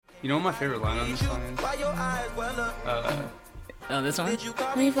You know what my favorite line on this song is? Oh, this one?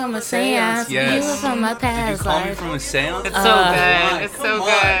 We from a seance. Yes. You were from my past Did you call me life. from a seance? It's so good. It's so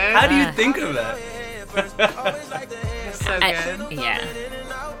good. How do you think of that? It's so good. Yeah.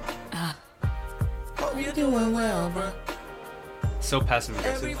 You doing well, bro. So passive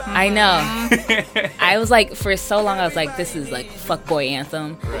aggressive. I know. I was like, for so long, I was like, this is like fuckboy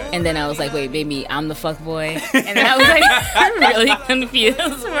anthem. Right. And then I was like, wait, maybe I'm the fuckboy. And then I was like, I'm really confused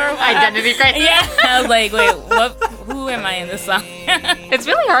for a while. Identity crisis. Yeah. I was like, wait, who am I in this song? It's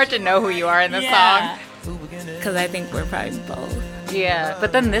really hard to know who you are in this song. Because I think we're probably both. Yeah.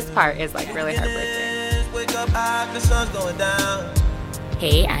 But then this part is like really heartbreaking.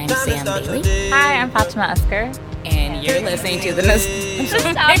 Hey, I'm Sam Bailey. Hi, I'm Fatimah Asghar. And you're listening to the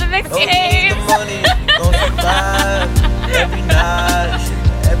Nostalgia Mixtape. Every night, shit,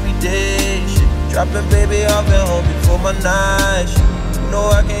 every day, shit. Dropping baby off at home before my night, shit. You know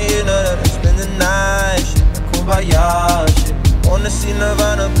I can't hear none of that, spend the night, shit. Kumbaya, shit. Wanna see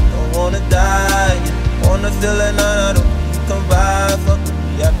Nirvana, but don't wanna die, yeah. Wanna feel it, nah, don't come by. Fuck with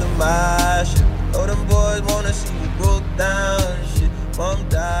me after my shit. All them boys wanna see you broke down and shit.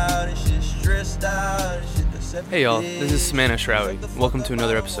 Bummed out and shit, stressed out and shit. Hey y'all, this is Samantha Shrowie. Welcome to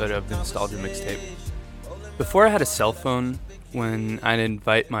another episode of the Nostalgia Mixtape. Before I had a cell phone, when I'd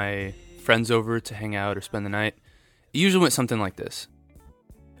invite my friends over to hang out or spend the night, it usually went something like this.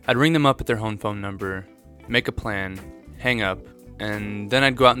 I'd ring them up at their home phone number, make a plan, hang up, and then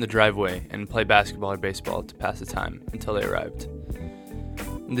I'd go out in the driveway and play basketball or baseball to pass the time until they arrived.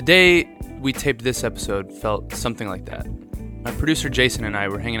 And the day we taped this episode felt something like that. My producer Jason and I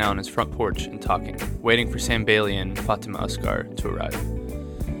were hanging out on his front porch and talking, waiting for Sam Bailey and Fatimah Asghar to arrive.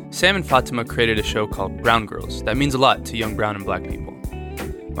 Sam and Fatimah created a show called Brown Girls that means a lot to young brown and black people.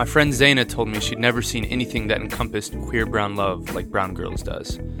 My friend Zaina told me she'd never seen anything that encompassed queer brown love like Brown Girls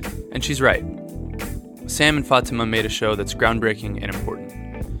does. And she's right. Sam and Fatimah made a show that's groundbreaking and important,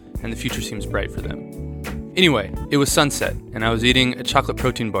 and the future seems bright for them. Anyway, it was sunset, and I was eating a chocolate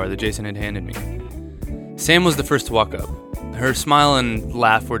protein bar that Jason had handed me. Sam was the first to walk up. Her smile and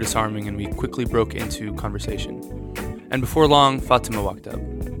laugh were disarming, and we quickly broke into conversation. And before long, Fatimah walked up.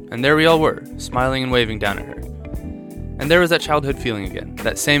 And there we all were, smiling and waving down at her. And there was that childhood feeling again,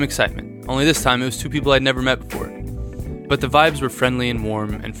 that same excitement, only this time it was two people I'd never met before. But the vibes were friendly and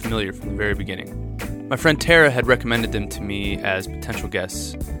warm and familiar from the very beginning. My friend Tara had recommended them to me as potential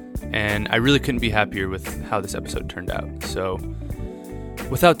guests, and I really couldn't be happier with how this episode turned out. So,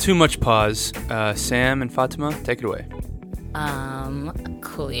 without too much pause, Sam and Fatimah, take it away.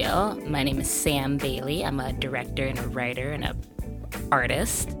 Coolio. My name is Sam Bailey. I'm a director and a writer and a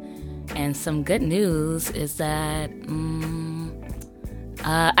artist. And some good news is that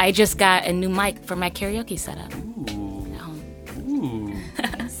I just got a new mic for my karaoke setup. Ooh.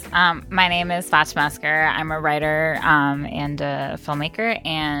 My name is Fatimah Asghar. I'm a writer and a filmmaker.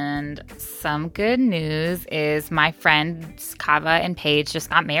 And some good news is my friends Kava and Paige just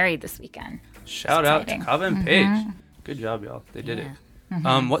got married this weekend. Shout out to Kava and Paige. Good job, y'all. They did it.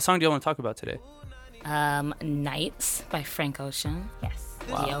 Mm-hmm. What song do y'all want to talk about today? Nights by Frank Ocean. Yes.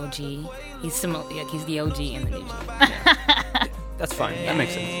 Wow. The OG. He's similar. Like, he's the OG in the new G. That's fine. That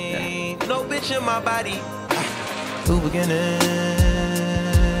makes sense. Yeah. No bitch in my body. Who beginning?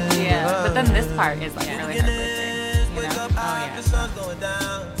 Yeah. But then this part is like really heartbreaking. You know? Oh,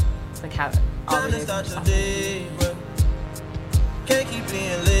 yeah. It's like how all the days. Can't keep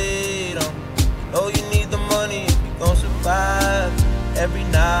being late on. Oh, you need the money if you gon' survive. Every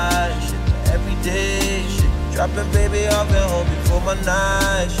night, shit, every day, shit. Dropping baby off at home before my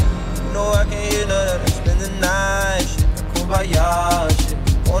night, shit. You know I can't hear none of that, spend the night, shit. Kumbaya, shit.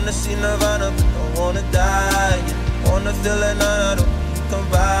 Wanna see Nirvana, but don't wanna die, yeah. Wanna feel it, nah, don't come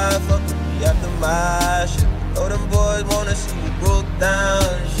by. Fuck with me after my shit. All them boys wanna see you broke down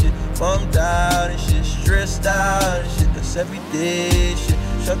and shit. Bummed out and shit, stressed out and shit. That's every day, shit.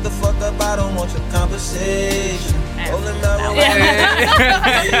 Shut the fuck up, I don't want your conversation. Rolling every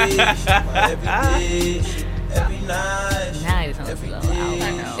day, every night. Now I just want to listen to the whole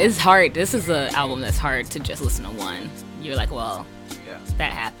album. It's hard. This is an album that's hard to just listen to one. You're like, well,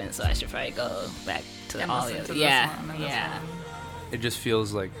 that happened, so I should probably go back to all the other. Yeah. It just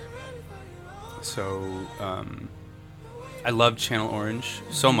feels like so. I loved Channel Orange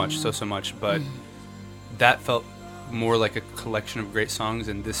so much, so much, but that felt more like a collection of great songs,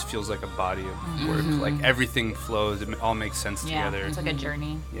 and this feels like a body of work. Like everything flows, it all makes sense together. It's like a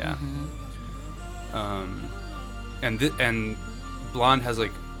journey. Yeah. And Blonde has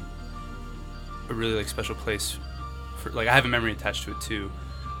like a really like special place for, like, I have a memory attached to it too.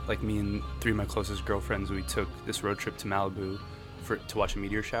 Like me and three of my closest girlfriends, we took this road trip to Malibu to watch a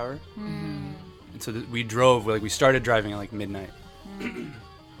meteor shower. And so we drove, like we started driving at like midnight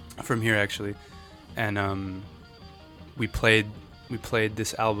from here actually, and we played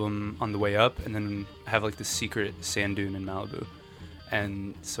this album on the way up, and then have like this secret sand dune in Malibu,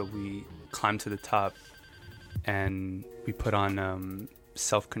 and so we climbed to the top, and we put on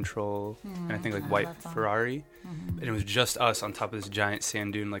Self-Control and I think like White Ferrari, and it was just us on top of this giant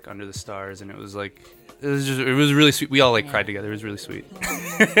sand dune like under the stars, and it was really sweet. We all like cried together. It was really sweet.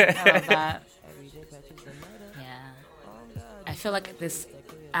 I love that. I feel like this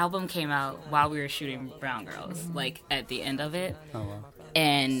album came out while we were shooting Brown Girls, like at the end of it. Oh wow.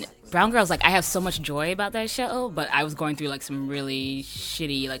 And Brown Girls, like I have so much joy about that show, but I was going through like some really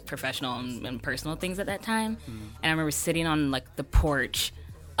shitty like professional and personal things at that time. And I remember sitting on like the porch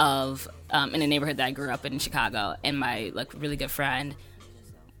of in a neighborhood that I grew up in Chicago, and my like really good friend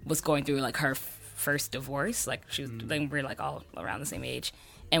was going through like her first divorce. Like she was, like, we're like all around the same age.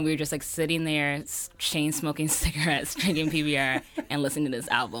 And we were just like sitting there, chain smoking cigarettes, drinking PBR, and listening to this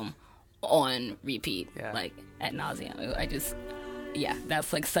album on repeat, like ad nauseum.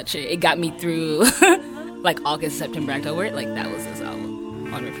 That's like it got me through like August, September, October. Like that was this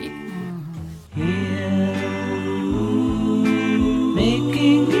album on repeat.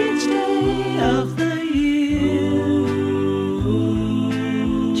 Making each day of the year,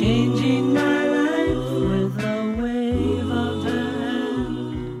 changing my life with a wave of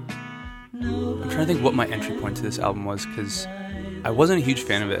hand. I'm trying to think what my entry point to this album was, because I wasn't a huge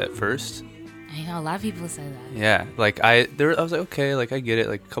fan of it at first. I know a lot of people say that. Yeah, like I was like, okay, like I get it,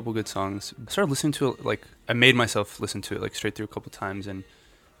 like a couple good songs. I started listening to it, like I made myself listen to it like straight through a couple times, and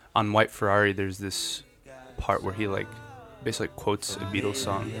on White Ferrari there's this part where he like basically quotes a Beatles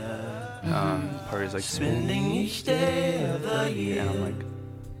song. Part where he's like spending each day of the year, and I'm like,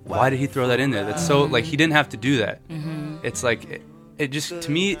 why did he throw that in there? That's so like he didn't have to do that. It's like it just,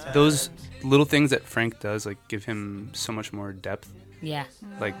 to me, those little things that Frank does like give him so much more depth. Yeah.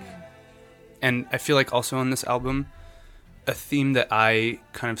 Like, and I feel like also on this album, a theme that I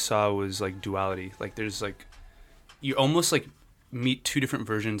kind of saw was like duality. Like there's like, you almost like meet two different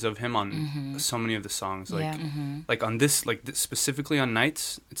versions of him on so many of the songs. Like, like on this, like specifically on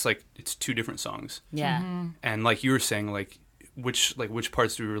Nights, it's like it's two different songs. Yeah. And like you were saying, like which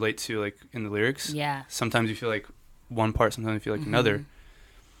parts do we relate to like in the lyrics? Yeah. Sometimes you feel like one part, sometimes you feel like another.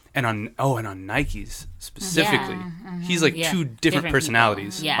 And on Nikes specifically, he's like two different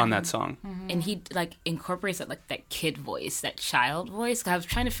personalities on that song. And he like incorporates that kid voice, that child voice. 'Cause I was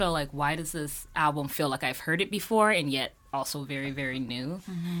trying to feel like, why does this album feel like I've heard it before and yet also very, very new?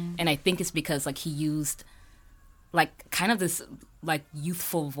 And I think it's because like he used like kind of this like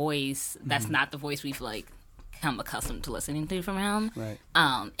youthful voice that's not the voice we've like come accustomed to listening to from him. Right.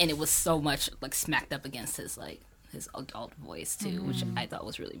 And it was so much like smacked up against his adult voice too, which I thought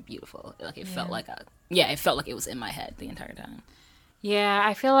was really beautiful. Like it felt like it felt like it was in my head the entire time. Yeah,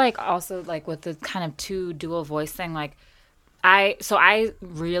 I feel like also like with the kind of two dual voice thing, like I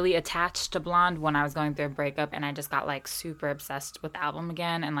really attached to Blonde when I was going through a breakup, and I just got like super obsessed with the album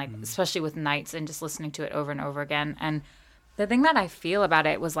again, and like especially with Nights and just listening to it over and over again. And the thing that I feel about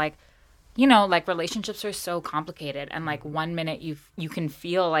it was like, you know, like relationships are so complicated, and like 1 minute you can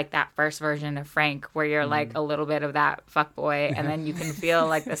feel like that first version of Frank where you're like a little bit of that fuckboy, and then you can feel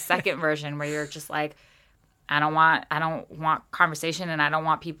like the second version where you're just like, I don't want conversation, and I don't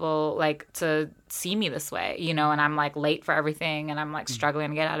want people like to see me this way, you know, and I'm like late for everything, and I'm like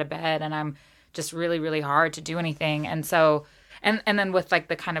struggling to get out of bed, and I'm just really, really hard to do anything. And so and then with like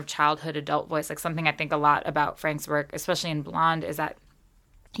the kind of childhood adult voice, like something I think a lot about Frank's work, especially in Blonde, is that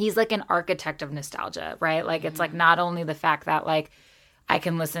he's like an architect of nostalgia, right? Like it's like not only the fact that like I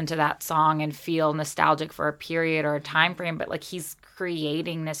can listen to that song and feel nostalgic for a period or a time frame, but like he's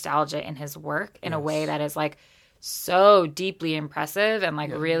creating nostalgia in his work in a way that is like so deeply impressive and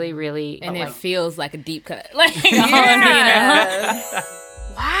like really, really, and like, it feels like a deep cut. Like, you know?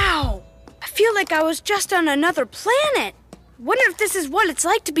 Wow, I feel like I was just on another planet. Wonder if this is what it's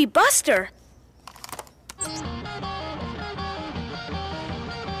like to be Buster.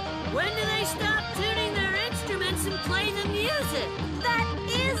 When do they stop tuning their instruments and play the music? That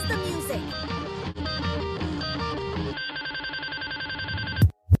is the music.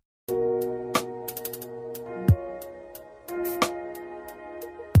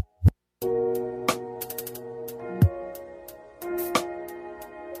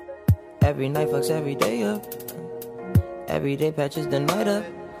 Every night fucks every day up. Every day patches the night up.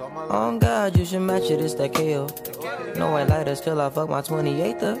 On God, you should match it, it's that KO. No white lighters till I fuck my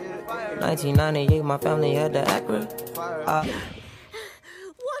 28th up. 1998, my family had the Acura.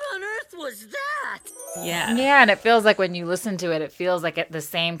 What on earth was that? Yeah, and it feels like when you listen to it, it feels like the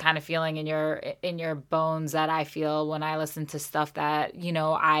same kind of feeling in your bones that I feel when I listen to stuff that,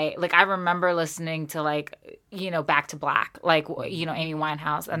 I remember listening to Back to Black, Amy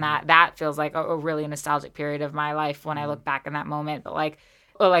Winehouse, and that feels like a really nostalgic period of my life when I look back in that moment. But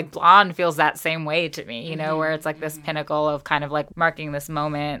Blonde feels that same way to me, where it's like this pinnacle of kind of like marking this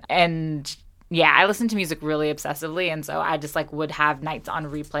moment. And yeah, I listen to music really obsessively, and so I just would have nights on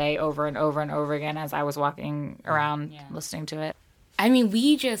replay over and over and over again as I was walking around listening to it. I mean,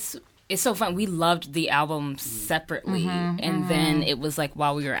 it's so fun. We loved the album separately, and then it was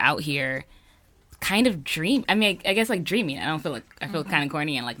while we were out here, kind of I guess dreaming. I feel kind of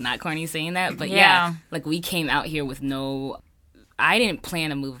corny and not corny saying that, but yeah, we came out here with I didn't plan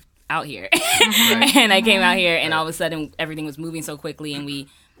to move out here, and I came out here, and all of a sudden everything was moving so quickly, and we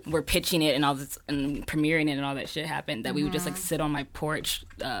were pitching it and all this and premiering it and all that shit happened that we would just sit on my porch.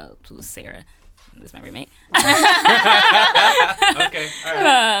 With Sarah, this is my roommate. Okay, all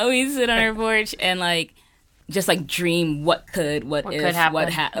right. We sit on our porch and just dream what could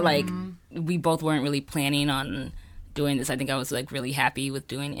happen. We both weren't really planning on doing this. I think I was really happy with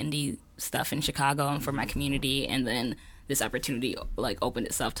doing indie stuff in Chicago and for my community, and then this opportunity opened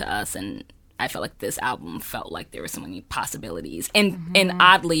itself to us, and I felt like this album felt like there were so many possibilities and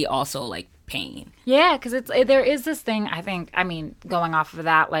oddly also pain. Yeah, because there is this thing, going off of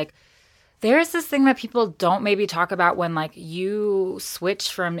that, there's this thing that people don't maybe talk about when you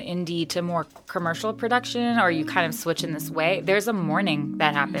switch from indie to more commercial production, or you kind of switch in this way. There's a mourning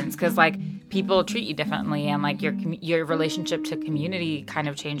that happens because people treat you differently, and your relationship to community kind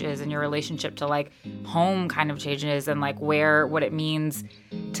of changes, and your relationship to home kind of changes, and what it means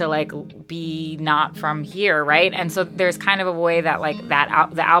to be not from here, right? And so there's kind of a way that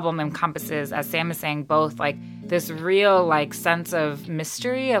the album encompasses, as Sam is saying, both this real sense of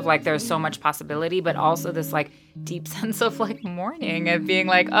mystery of there's so much possibility, but also this deep sense of mourning, of being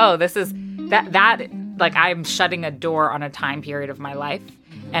oh, this is that I'm shutting a door on a time period of my life,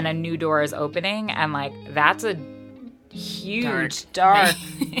 and a new door is opening, and that's a huge dark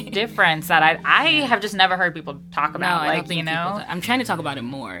difference that I have just never heard people talk about. I don't think I'm trying to talk about it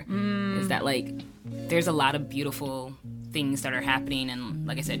more. Is that there's a lot of beautiful things that are happening, and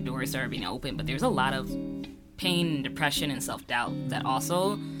like I said, doors are being opened, but there's a lot of pain and depression and self-doubt that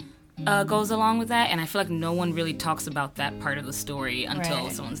also goes along with that, and I feel like no one really talks about that part of the story until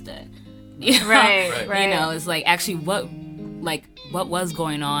someone's dead. Right. It's actually what was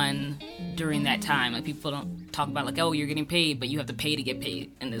going on during that time. People don't talk about oh, you're getting paid, but you have to pay to get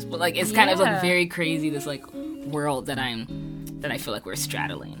paid in this. But it's kind of very crazy, this world that I feel like we're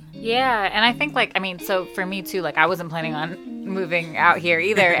straddling. Yeah, and I think so for me too, I wasn't planning on moving out here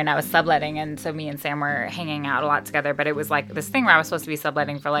either, and I was subletting, and so me and Sam were hanging out a lot together, but it was this thing where I was supposed to be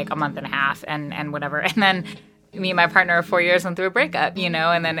subletting for a month and a half and whatever, and then me and my partner of 4 years went through a breakup,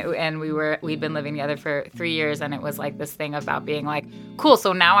 and then we'd been living together for 3 years, and it was this thing about being cool,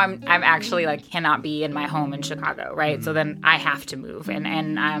 so now I'm actually cannot be in my home in Chicago, right? So then I have to move,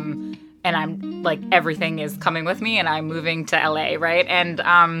 and I'm everything is coming with me, and I'm moving to LA, right? And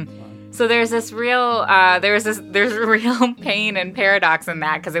so there's this real there's real pain and paradox in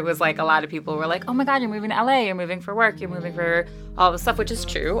that, because it was a lot of people were oh my God, you're moving to LA, you're moving for work, you're moving for all the stuff, which is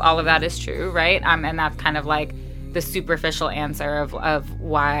true, all of that is true, right? And that's kind of the superficial answer of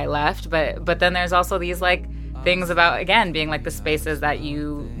why I left, but then there's also these things about, again, being the spaces that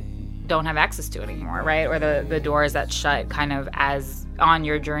you don't have access to anymore, right? Or the doors that shut kind of as on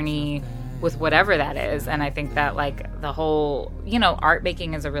your journey with whatever that is. And I think that the whole, art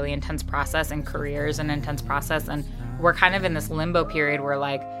making is a really intense process, and career is an intense process, and we're kind of in this limbo period where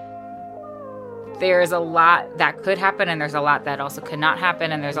there's a lot that could happen, and there's a lot that also could not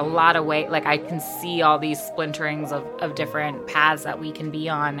happen, and there's a lot of way, I can see all these splinterings of different paths that we can be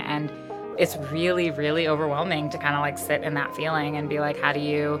on, and it's really, really overwhelming to kind of sit in that feeling and be how do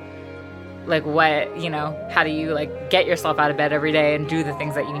you how do you get yourself out of bed every day and do the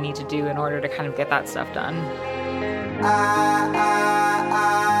things that you need to do in order to kind of get that stuff done.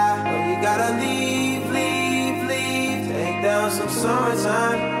 You gotta leave, take down some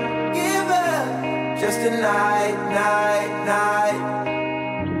summertime, give up just a night.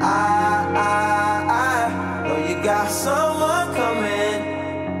 Oh, you got someone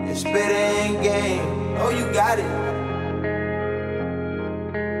coming, you're spitting game, oh, you got it.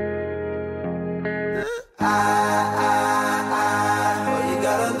 Oh, you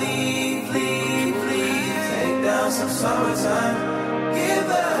gotta leave, take down some summertime, give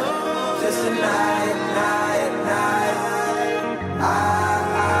up just a night.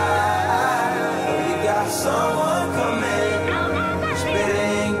 Oh, you got someone coming,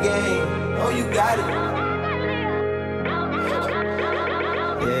 spitting game, oh, you got it.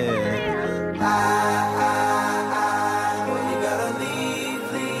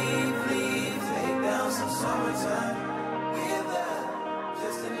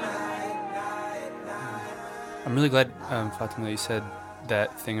 glad, Fatima, that you said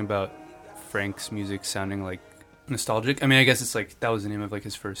that thing about Frank's music sounding like nostalgic. I mean, I guess it's like that was the name of like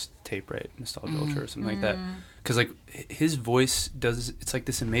his first tape, right? Nostalgia Ultra or something like that. Because like his voice it's like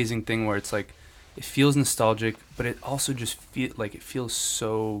this amazing thing where it's like it feels nostalgic, but it also just it feels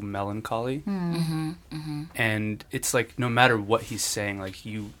so melancholy. And it's like no matter what he's saying, like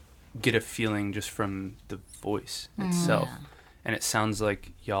you get a feeling just from the voice itself. And it sounds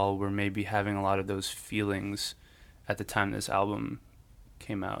like y'all were maybe having a lot of those feelings at the time this album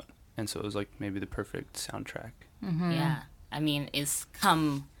came out. And so it was like maybe the perfect soundtrack. Yeah. I mean,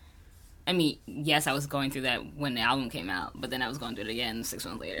 yes, I was going through that when the album came out, but then I was going through it again 6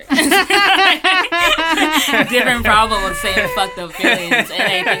 months later. Different problem with saying fucked up feelings. And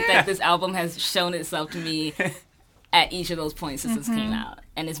I think that this album has shown itself to me at each of those points since this came out.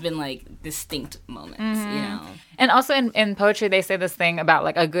 And it's been like distinct moments, you know? And also in poetry, they say this thing about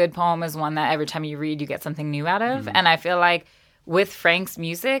like a good poem is one that every time you read, you get something new out of. And I feel like with Frank's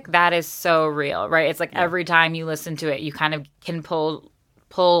music, that is so real, right? It's like every time you listen to it, you kind of can pull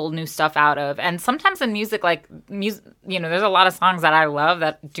new stuff out of. And sometimes in music, you know, there's a lot of songs that I love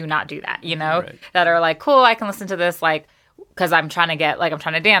that do not do that, you know, that are like, cool, I can listen to this, like, because I'm trying to I'm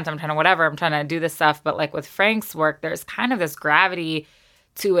trying to dance, I'm trying to whatever, I'm trying to do this stuff. But like with Frank's work, there's kind of this gravity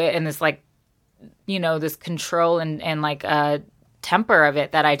to it and this like, you know, this control and like temper of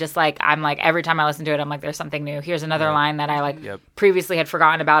it that I just like, I'm like, every time I listen to it, I'm like, there's something new. Here's another line that I like previously had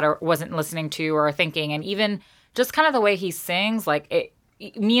forgotten about or wasn't listening to or thinking. And even just kind of the way he sings, like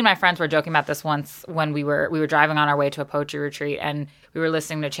me and my friends were joking about this once when we were driving on our way to a poetry retreat and we were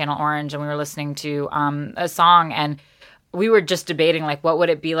listening to Channel Orange and we were listening to a song and we were just debating like what would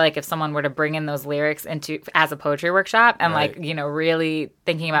it be like if someone were to bring in those lyrics as a poetry workshop and like, you know, really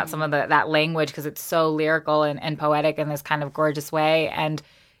thinking about some of that language because it's so lyrical and poetic in this kind of gorgeous way. And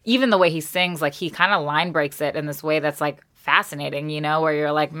even the way he sings, like he kind of line breaks it in this way that's like fascinating, you know, where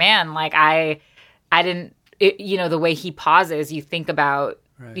you're like, man, like I didn't, you know, the way he pauses, you can think about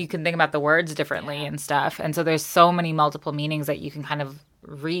the words differently and stuff. And so there's so many multiple meanings that you can kind of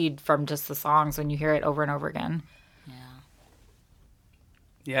read from just the songs when you hear it over and over again.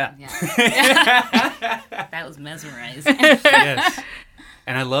 Yeah. That was mesmerizing. Yes.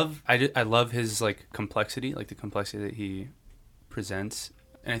 And I love his like complexity, like the complexity that he presents.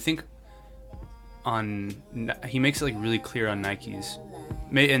 And I think he makes it like really clear on Nike's,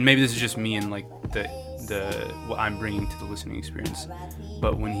 and maybe this is just me and like the what I'm bringing to the listening experience.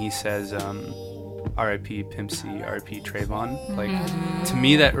 But when he says R.I.P. Pimp C, R.I.P. Trayvon. Like, to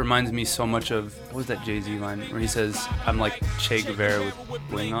me, that reminds me so much of, what was that Jay-Z line where he says, I'm like Che Guevara with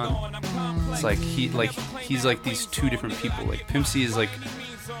bling on? It's like, he's like these two different people. Like, Pimp C is like,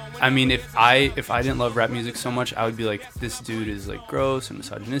 I mean, if I didn't love rap music so much, I would be like, this dude is like gross and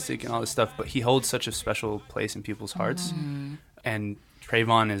misogynistic and all this stuff, but he holds such a special place in people's hearts. And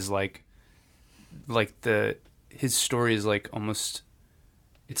Trayvon is like his story is like almost,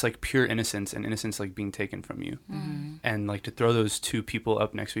 it's like pure innocence, and innocence like being taken from you. And like to throw those two people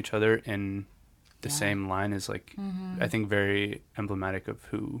up next to each other in the same line is like, I think very emblematic of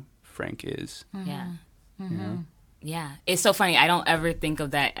who Frank is. Yeah. You know? Yeah. It's so funny. I don't ever think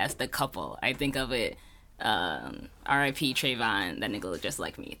of that as the couple. I think of it, R.I.P. Trayvon, that nigga look just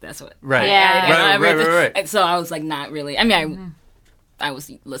like me. That's what. Right. Yeah. Right. So I was like, not really. I mean, I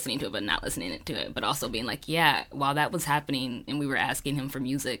was listening to it, but not listening to it. But also being like, yeah, while that was happening and we were asking him for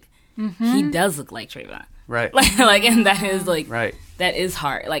music, he does look like Trayvon. Right. like, and that is like, right. That is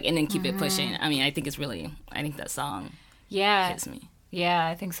hard. Like, and then keep it pushing. I mean, I think that song hits me. Yeah,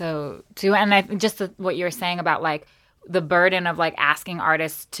 I think so too. And what you were saying about like the burden of like asking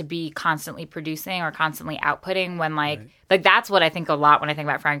artists to be constantly producing or constantly outputting when like that's what I think a lot when I think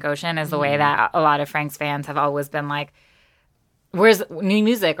about Frank Ocean is the way that a lot of Frank's fans have always been like, where's new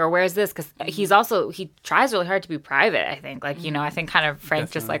music or where's this? Because he tries really hard to be private, I think. Like, you know, I think kind of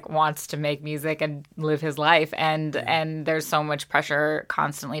Frank just like wants to make music and live his life. And there's so much pressure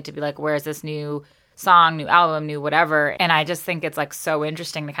constantly to be like, where's this new song, new album, new whatever. And I just think it's like so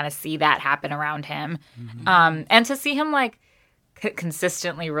interesting to kind of see that happen around him. And to see him like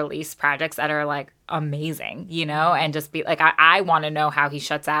consistently release projects that are like amazing, you know, and just be like, I want to know how he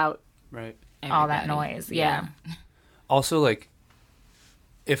shuts out all that noise. Yeah. Also, like,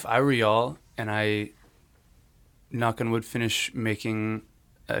 if I were y'all and I, knock on wood, finish making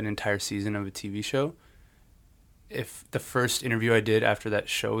an entire season of a TV show, if the first interview I did after that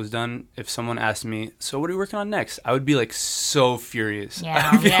show was done, if someone asked me, so what are you working on next? I would be like so furious. Yeah.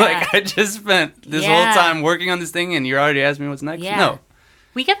 I'd be like, I just spent this whole time working on this thing and you're already asking me what's next? Yeah. No.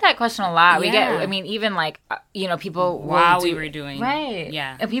 We get that question a lot. Yeah. I mean, even like, you know, people while we were doing. Right.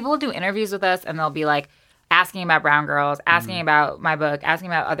 Yeah. And people will do interviews with us and they'll be like, asking about Brown Girls, asking about my book, asking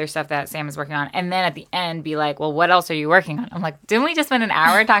about other stuff that Sam is working on, and then at the end be like, well, what else are you working on? I'm like, didn't we just spend an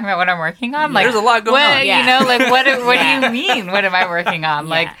hour talking about what I'm working on? Like, there's a lot going on. You know, like, what do you mean? What am I working on?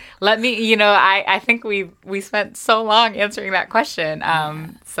 Like, let me, you know, I think we spent so long answering that question.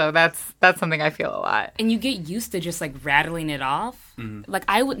 So that's something I feel a lot. And you get used to just like rattling it off. Like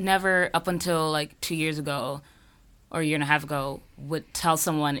I would never, up until like 2 years ago or a year and a half ago, would tell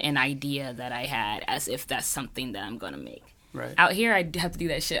someone an idea that I had as if that's something that I'm going to make. Right. Out here, I have to do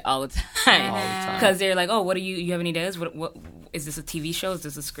that shit all the time. Because they're like, oh, what do you have any ideas? What is this a TV show? Is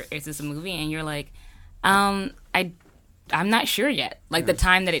this a script? Is this a movie? And you're like, I'm not sure yet. Like the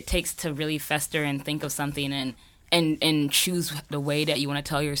time that it takes to really fester and think of something and choose the way that you want to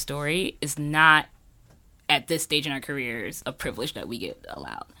tell your story is not, at this stage in our careers, a privilege that we get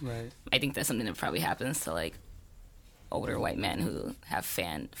allowed. Right. I think that's something that probably happens to like older white men who have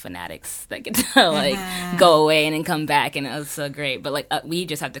fanatics that get to like go away and then come back, and it's so great. But like we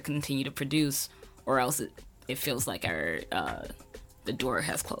just have to continue to produce, or else it feels like our the door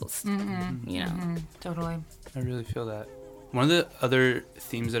has closed. You know, Totally. I really feel that. One of the other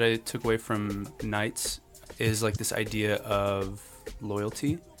themes that I took away from Nights is like this idea of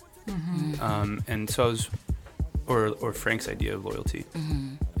loyalty, and so I was, or Frank's idea of loyalty,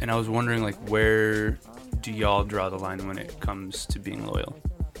 and I was wondering like where do y'all draw the line when it comes to being loyal?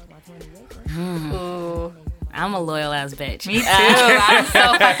 Ooh. I'm a loyal ass bitch. Me too. I'm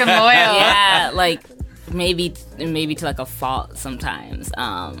so fucking loyal. Yeah, like maybe to like a fault sometimes.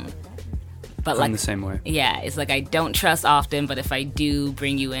 But I'm like the same way. Yeah, it's like I don't trust often, but if I do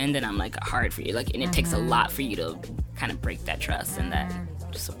bring you in, then I'm like hard for you. Like, and it takes a lot for you to kind of break that trust and that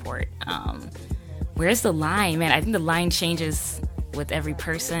support. Where's the line, man? I think the line changes with every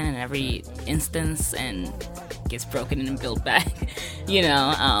person and every instance and gets broken and built back. You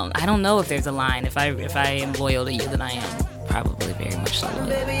know, I don't know if there's a line. If I am loyal to you, then I am probably very much so loyal.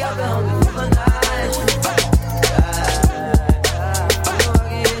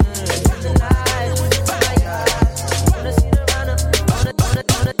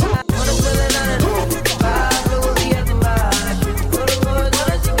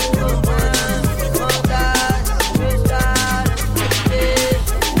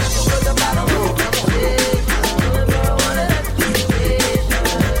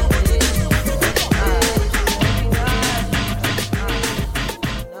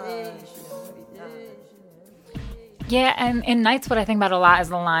 Yeah, and in Nights, what I think about a lot is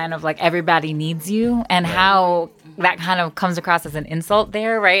the line of like everybody needs you, and how that kind of comes across as an insult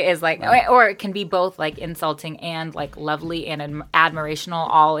there, right? Is like, or it can be both like insulting and like lovely and admirational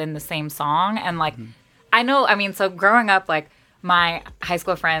all in the same song. And like, I know, I mean, so growing up, like my high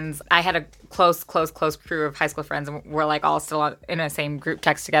school friends, I had a close crew of high school friends, and we're like all still in the same group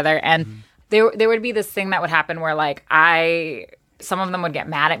text together. And there would be this thing that would happen where like some of them would get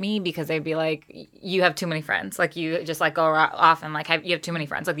mad at me because they'd be like, you have too many friends. Like, you just, like, go off and, like, you have too many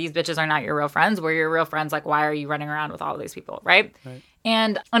friends. Like, these bitches are not your real friends. We're your real friends. Like, why are you running around with all of these people, right?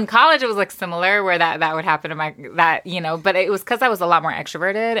 And in college, it was, like, similar where that would happen to you know, but it was because I was a lot more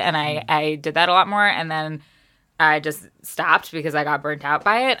extroverted, and I did that a lot more, and then I just stopped because I got burnt out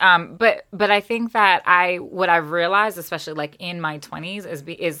by it. But I think that what I've realized, especially, like, in my 20s,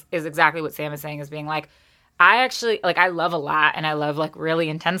 is exactly what Sam is saying, is being, like, I actually, like, I love a lot, and I love, like, really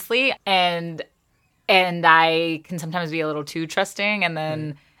intensely, and I can sometimes be a little too trusting, and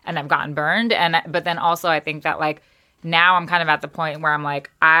then and I've gotten burned, but then also I think that, like, now I'm kind of at the point where I'm like,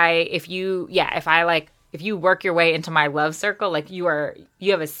 if you work your way into my love circle, like, you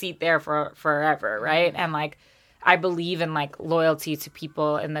have a seat there for forever, right? And, like, I believe in, like, loyalty to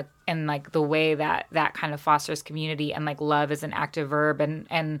people and like the way that kind of fosters community, and, like, love is an active verb,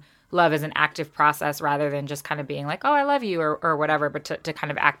 and love is an active process rather than just kind of being like, oh, I love you or whatever, but to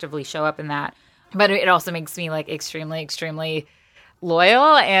kind of actively show up in that. But it also makes me, like, extremely, extremely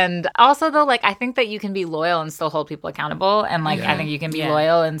loyal. And also, though, like, I think that you can be loyal and still hold people accountable. And, like, I think you can be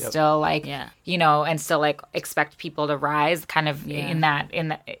loyal and still, like, you know, and still, like, expect people to rise kind of in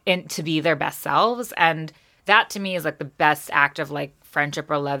to be their best selves. And that, to me, is, like, the best act of, like, friendship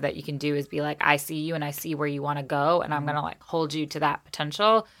or love that you can do, is be like, I see you and I see where you want to go, and I'm going to, like, hold you to that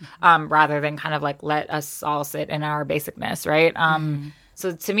potential, rather than kind of, like, let us all sit in our basicness, right?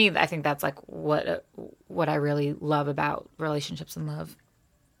 So to me, I think that's, like, what I really love about relationships and love.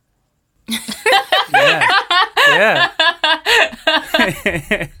 Yeah.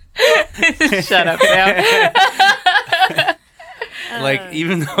 Shut up, Sam. Like,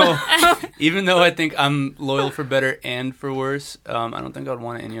 even though I think I'm loyal for better and for worse, I don't think I'd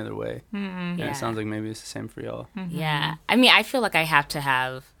want it any other way. And it sounds like maybe it's the same for y'all. Yeah. I mean, I feel like I have to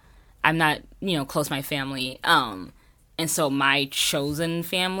have I'm not, close to my family. And so my chosen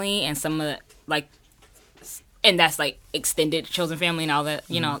family and some of the, like, and that's like extended chosen family and all that,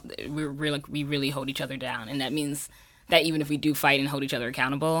 we really hold each other down. And that means that even if we do fight and hold each other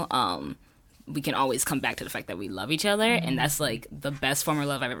accountable, we can always come back to the fact that we love each other. And that's like the best form of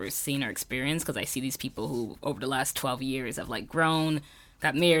love I've ever seen or experienced, because I see these people who over the last 12 years have like grown,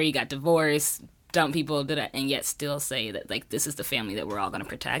 got married, got divorced, dumped people, did that, and yet still say that like this is the family that we're all going to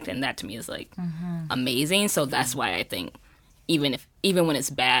protect. And that to me is like amazing. So that's why I think even when it's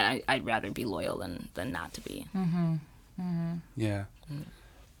bad, I'd rather be loyal than not to be. Yeah.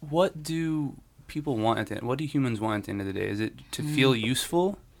 What do people want at the end? What do humans want at the end of the day? Is it to feel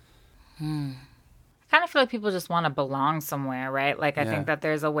useful? I kind of feel like people just want to belong somewhere, right? Like, I think that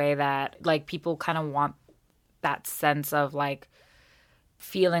there's a way that, like, people kind of want that sense of, like,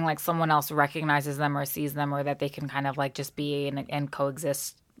 feeling like someone else recognizes them or sees them, or that they can kind of, like, just be and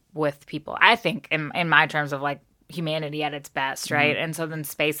coexist with people. I think, in my terms of, like, humanity at its best, right? And so then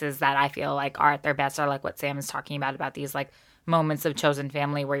spaces that I feel like are at their best are, like, what Sam is talking about these, like, moments of chosen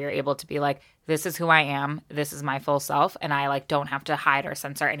family where you're able to be like, this is who I am, this is my full self, and I like don't have to hide or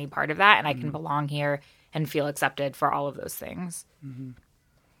censor any part of that, and I can belong here and feel accepted for all of those things.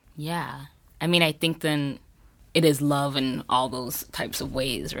 Yeah. I mean, I think then it is love in all those types of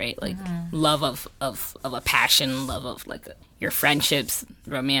ways, right? Like love of a passion, love of like your friendships,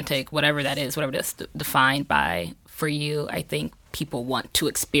 romantic, whatever that is, whatever that's defined by for you. I think people want to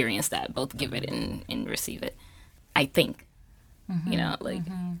experience that, both give it and receive it. I think.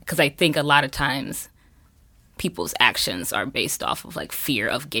 Because I think a lot of times people's actions are based off of like fear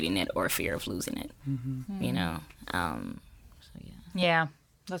of getting it or fear of losing it, Yeah,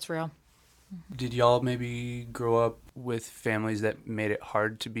 that's real. Did y'all maybe grow up with families that made it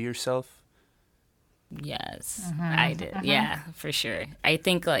hard to be yourself? Yes, I did. Yeah, for sure. I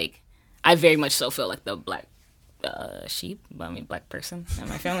think like I very much so feel like the black sheep, black person in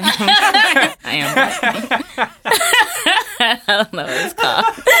my family. I am black. I don't know what it's called.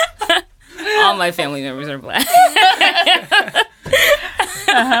 All my family members are black.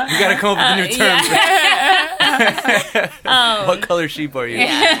 You gotta come up with new terms. What color sheep are you?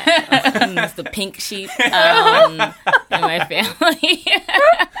 It's the pink sheep in my family.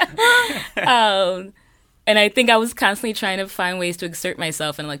 And I think I was constantly trying to find ways to exert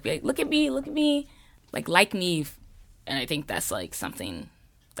myself and like be like, look at me, like me. And I think that's like something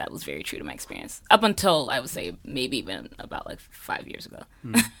that was very true to my experience up until I would say maybe even about like 5 years ago.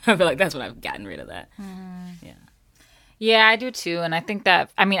 I feel like that's when I've gotten rid of that. Yeah, I do too. And I think that,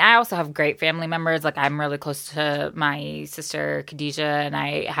 I mean, I also have great family members. Like, I'm really close to my sister, Khadijah, and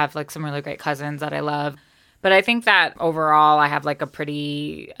I have like some really great cousins that I love. But I think that overall I have like a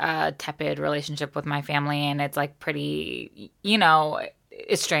pretty tepid relationship with my family, and it's like pretty,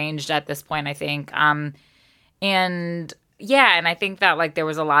 estranged at this point, I think. And yeah, and I think that like there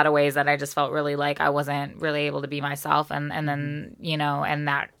was a lot of ways that I just felt really like I wasn't really able to be myself, and then,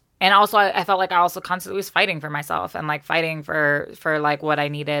 and also I felt like I also constantly was fighting for myself and like fighting for like what I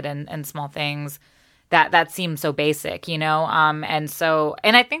needed and small things that seemed so basic, and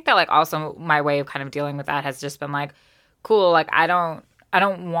I think that like also my way of kind of dealing with that has just been like, cool, like I don't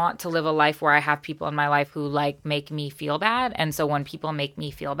want to live a life where I have people in my life who like make me feel bad. And so when people make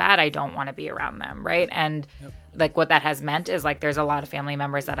me feel bad, I don't want to be around them. Right. And like what that has meant is like there's a lot of family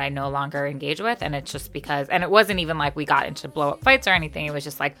members that I no longer engage with. And it's just because, and it wasn't even like we got into blow up fights or anything. It was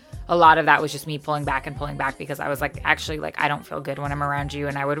just like a lot of that was just me pulling back because I was like, actually, like, I don't feel good when I'm around you.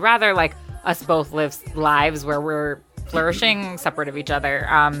 And I would rather like us both live lives where we're flourishing separate of each other.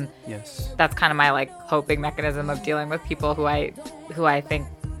 Yes. That's kind of my like coping mechanism of dealing with people who I think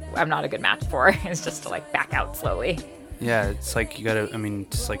I'm not a good match for, is just to like back out slowly. Yeah, it's like you gotta,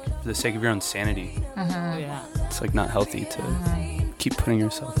 it's like for the sake of your own sanity. Yeah. It's like not healthy to keep putting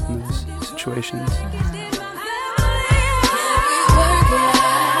yourself in those situations.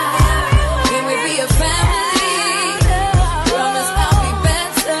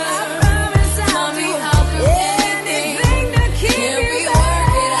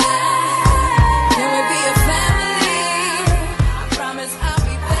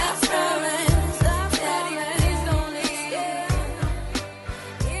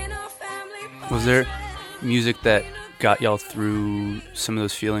 Was there music that got y'all through some of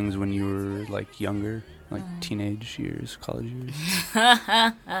those feelings when you were like younger, like teenage years, college years?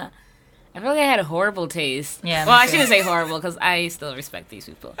 I feel like I had a horrible taste. Yeah. Well, I shouldn't say horrible because I still respect these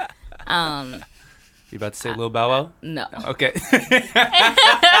people. You about to say Lil Bow Wow? No. Okay.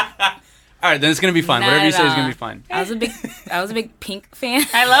 All right, then it's gonna be fine. Not Whatever you at say is all. gonna be fine. I was a big Pink fan.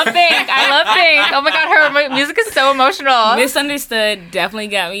 I love Pink. Oh my God, her music is so emotional. Misunderstood definitely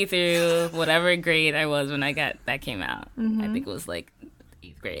got me through whatever grade I was when that came out. I think it was like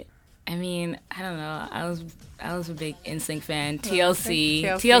 8th grade. I mean, I don't know. I was a big NSYNC fan.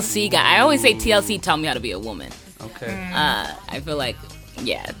 TLC guy. I always say TLC taught me how to be a woman. Okay. I feel like,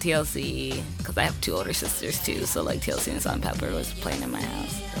 yeah, TLC, because I have 2 older sisters too, so like TLC and Salt and Pepper was playing in my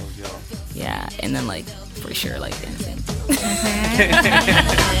house. That was y'all. Yeah, and then like for sure like dancing.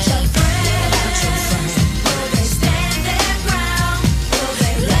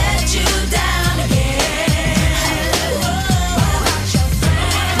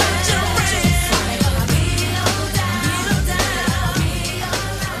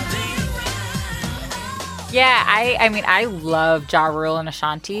 Yeah, I mean, I love Ja Rule and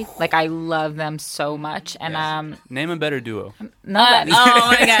Ashanti. Like, I love them so much. And Name a better duo. nobody. Oh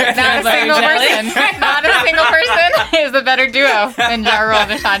my God, Not a single person. Not a single person is a better duo than Ja Rule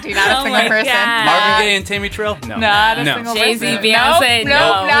and Ashanti. Not a Oh single my person. God. Marvin Gaye and Tammy Terrell? No. Not a single Jay-Z, person. Beyonce? Nope,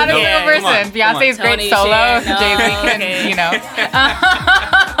 No. not a No. single Come on, person. come on. Beyonce's great Tony solo. Shea, no. Jay-Z can, Okay. you know.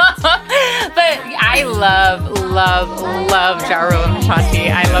 But I love Ja Rule and Ashanti.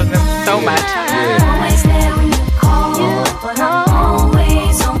 I love them so much. Always there when you call, but I'm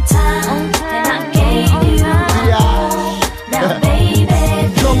always on time, and I gave you now, baby.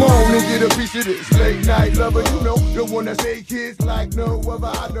 Come on and get a piece of this late night lover, you know, the one that say kids like no other.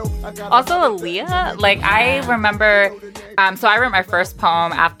 I know. I got Also, Aaliyah, like I remember, so I wrote my first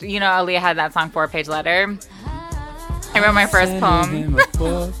poem after, you know, Aaliyah had that song 4-Page Letter. I wrote my first poem.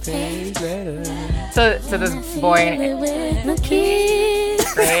 So this boy,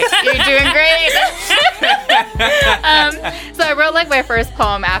 great, you're doing great. So I wrote like my first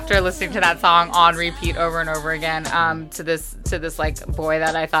poem after listening to that song on repeat over and over again. To this like boy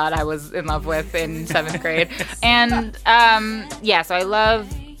that I thought I was in love with in 7th grade, and yeah, so I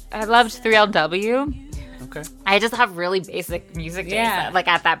loved 3LW. Okay. I just have really basic music taste, Yeah. like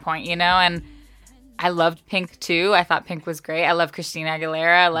at that point, you know, and I loved Pink too. I thought Pink was great. I love Christina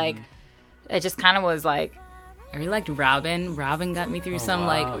Aguilera. Like, it just kind of was like, I really liked Robin. Robin got me through some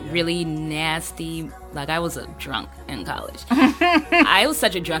really nasty. Like I was a drunk in college. I was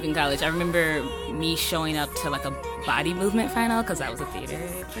such a drunk in college. I remember me showing up to like a body movement final because I was a theater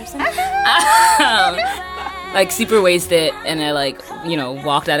person. Like super wasted, and I like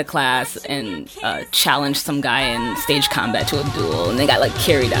walked out of class and challenged some guy in stage combat to a duel, and they got like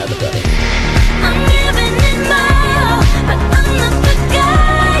carried out of the building. I'm giving it my all, but I'm not the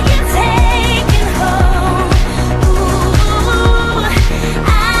guy you're taking home. Ooh,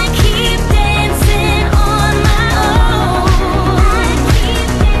 I keep dancing on my own. I keep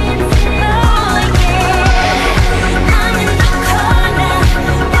dancing, oh yeah. I'm in the corner,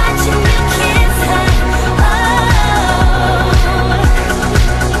 watching you kiss her. Oh,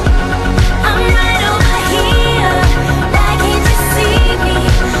 I'm right over here, like can't you see me?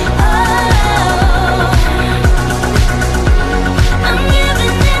 I'm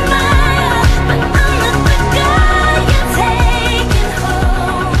giving it my all, but I'm not the guy you're taking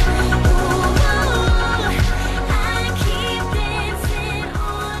home. Ooh, I keep dancing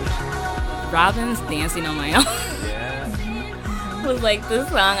on my own. Robin's "Dancing on My Own" Yeah. was like the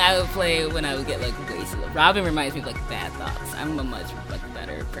song I would play when I would get like wasted. Robin reminds me of like bad thoughts. I'm a much like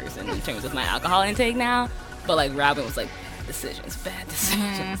better person in terms of my alcohol intake now, but like Robin was like bad decisions,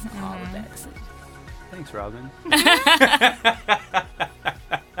 all the bad decisions. Thanks, Robin.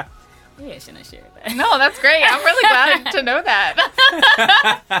 Maybe I shouldn't have shared that. no, that's great. I'm really glad to know that.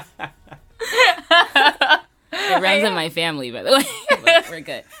 It runs in my family, by the way. But we're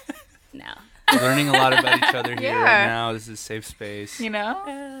good now. We're learning a lot about each other here Yeah. right now. This is a safe space. You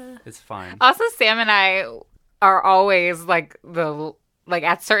know? It's fine. Also, Sam and I are always like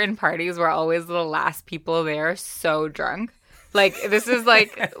at certain parties, we're always the last people there, so drunk. Like, this is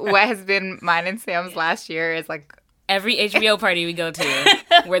like what has been mine and Sam's last year is like Every HBO party we go to,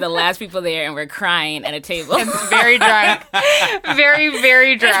 we're the last people there and we're crying at a table. very drunk. Very,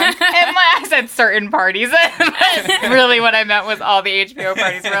 very drunk. And I said certain parties. Really what I meant was all the HBO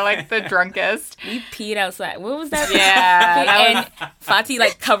parties were like the drunkest. We peed outside. What was that? Yeah. That And Fati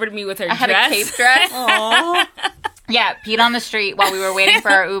like covered me with her I had dress. a cape dress. Yeah, peed on the street while we were waiting for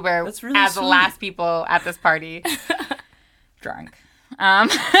our Uber. That's really as the sweet. last people at this party. Drunk.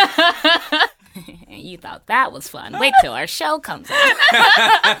 And you thought that was fun. Wait till our show comes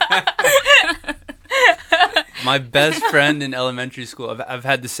out. My best friend in elementary school, I've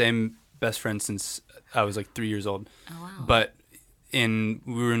had the same best friend since I was like 3 years old. Oh, wow. But when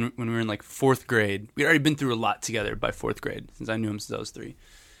we were in like 4th grade, we'd already been through a lot together by 4th grade, since I knew him since I was 3.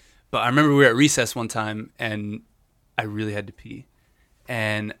 But I remember we were at recess one time, and I really had to pee.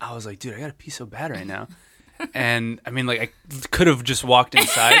 And I was like, dude, I got to pee so bad right now. And, I mean, like, I could have just walked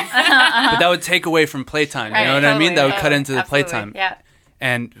inside, but that would take away from playtime. You know what I mean? That would cut into the playtime. Yeah.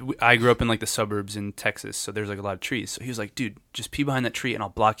 And I grew up in, like, the suburbs in Texas, so there's, like, a lot of trees. So he was like, dude, just pee behind that tree, and I'll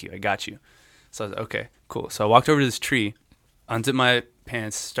block you. I got you. So I was like, okay, cool. So I walked over to this tree, unzipped my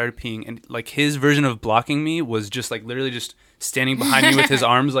pants, started peeing, and, like, his version of blocking me was just, like, literally just standing behind me with his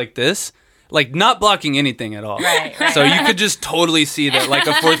arms like this. Like, not blocking anything at all. Right. So you could just totally see that, like,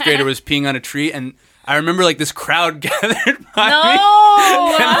 a fourth grader was peeing on a tree, and I remember, like, this crowd gathered behind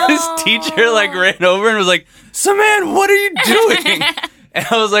me, and this teacher, like, ran over and was like, Saman, what are you doing? And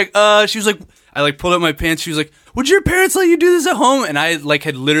I was like, she was like, I, like, pulled up my pants, she was like, would your parents let you do this at home? And I, like,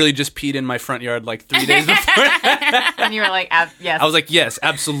 had literally just peed in my front yard, like, 3 days before. And you were like, yes. I was like, yes,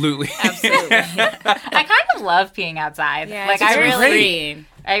 absolutely. Absolutely. I kind of love peeing outside. Yeah, like, it's I really, freeing.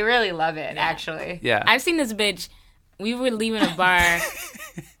 I really love it, actually. Yeah. I've seen this bitch. We were leaving a bar,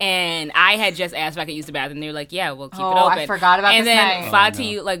 and I had just asked if I could use the bathroom. They were like, "Yeah, we'll keep it open." I forgot about and this then night.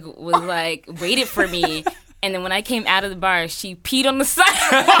 Fati was like waited for me, and then when I came out of the bar, she peed on the sidewalk.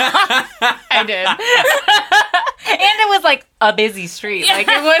 I did. And it was like a busy street. Like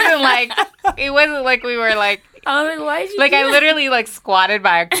it wasn't like we were like. I was like, "Why did you?" Like do I that? literally like squatted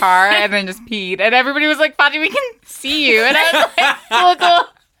by a car and then just peed, and everybody was like, "Fati, we can see you," and I was like, "Cool.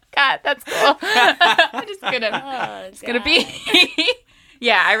 God, that's cool." I'm just gonna pee.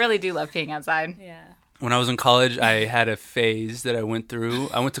 Yeah, I really do love peeing outside. Yeah. When I was in college, I had a phase that I went through.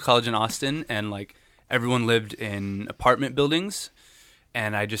 I went to college in Austin, and, like, everyone lived in apartment buildings.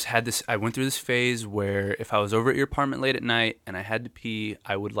 And I just had this, I went through this phase where if I was over at your apartment late at night and I had to pee,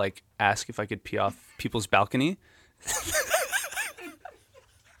 I would, like, ask if I could pee off people's balcony.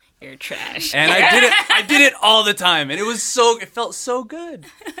 You're trash. And I did it all the time. And it felt so good.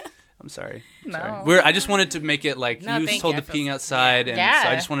 I'm sorry. No. Sorry. I just wanted to make it like No, you thank told you. the peeing outside, and Yeah. so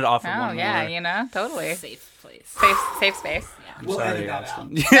I just wanted to offer Oh, one yeah, more. you know, totally. Safe place. Safe space. I'm We'll sorry, edit that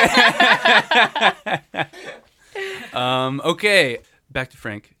Austin. Okay, back to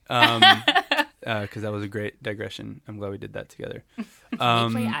Frank. Because that was a great digression. I'm glad we did that together. Can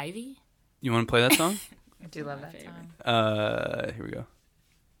we play Ivy? You want to play that song? I do love that song. Here we go.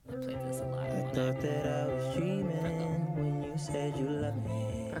 I played this a lot. I thought that I was dreaming when you said you loved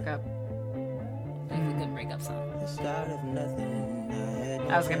me. Broke up. It's a good breakup song. The start of nothing.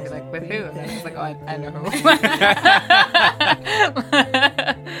 I was gonna be like, with who? And then I was like, oh, I know who.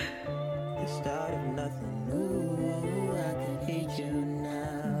 The start of nothing. Ooh, I can hate you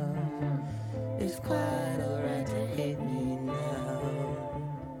now. It's quite alright to hate me now.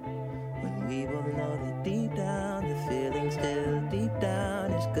 When we both know that deep down, the feeling still deep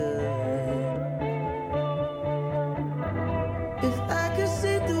down is good. If I could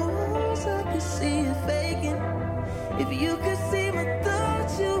see through walls, I could see you faking. If you could see my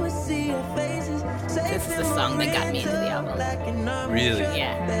thoughts, you would see your faces. This is the song that got me into the album. Really?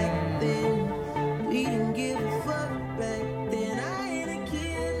 Yeah. We didn't give a fuck back then. I ain't a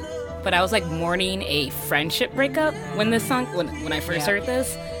kid, no. But I was like mourning a friendship breakup when I first heard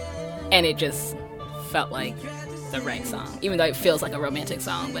this, and it just felt like the right song, even though it feels like a romantic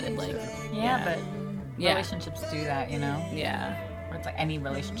song. But it But relationships do that, you know? yeah, Or it's like any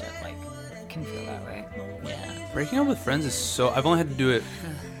relationship, like, can feel that way. yeah. Breaking up with friends is so. I've only had to do it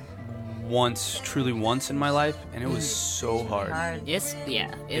truly once in my life, and it was so hard. It's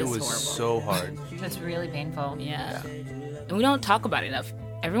It was horrible. so hard. It's really painful. Yeah. And we don't talk about it enough.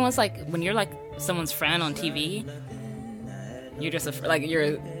 Everyone's like, when you're like someone's friend on TV, you're just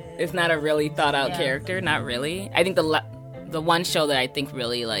it's not a really thought out character. Not really. I think the one show that I think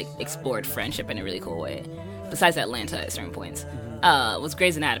really like explored friendship in a really cool way, besides Atlanta at certain points, was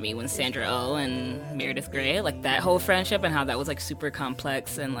Grey's Anatomy, when Sandra Oh and Meredith Grey, like that whole friendship and how that was like super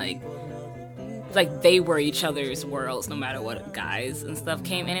complex and like they were each other's worlds no matter what guys and stuff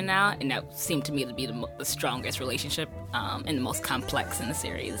came in and out, and that seemed to me to be the strongest relationship and the most complex in the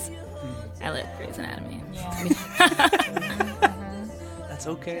series. I like Grey's Anatomy. That's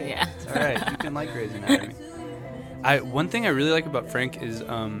okay. Yeah. It's all right. You can like Grey's Anatomy. One thing I really like about Frank is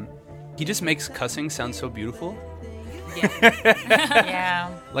he just makes cussing sound so beautiful. Yeah.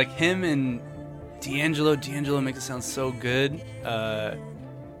 Like him and D'Angelo makes it sound so good.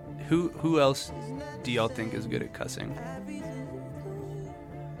 Who else do y'all think is good at cussing? I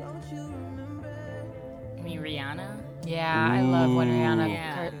mean, Rihanna. Yeah, I love when Rihanna.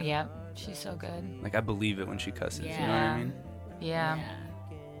 Yeah. Yep, she's so good. Like I believe it when she cusses. You know what Yeah. I mean? Yeah.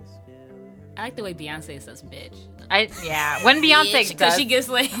 I like the way Beyonce says bitch. When Beyonce Because does, she gets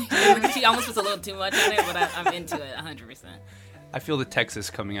like, she almost puts a little too much in it, but I'm into it 100%. I feel the Texas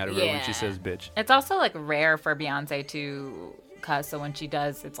coming out of her when she Yeah. says bitch. It's also like rare for Beyonce to cuss, so when she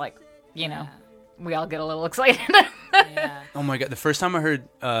does, it's like, you know, we all get a little excited. Yeah. Oh my god! The first time I heard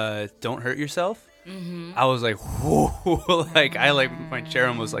 "Don't Hurt Yourself," I was like, whoa! Like my chair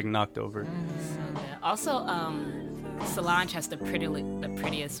almost like knocked over. Yeah. Also, Solange has the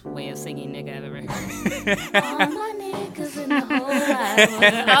prettiest way of singing "nigga" I've ever heard. All my niggas in the whole wide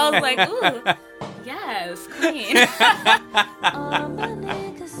world. I was like, ooh, yes, queen. All my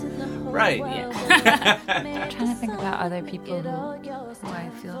niggas in the whole Right. world. I'm trying to think about other people who I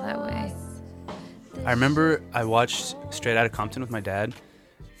feel that way. I remember I watched Straight Outta Compton with my dad.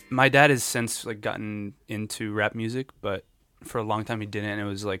 My dad has since like gotten into rap music, but for a long time he didn't, and it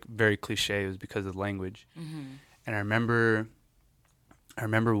was like very cliche. It was because of the language. And I remember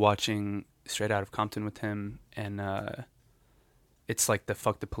watching Straight Outta Compton with him, and it's like the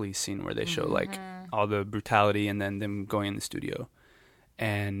 "Fuck the Police" scene where they show like all the brutality and then them going in the studio.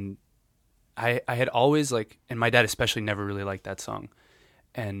 And I had always like, and my dad especially never really liked that song,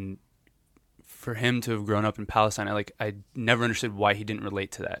 and for him to have grown up in Palestine, I never understood why he didn't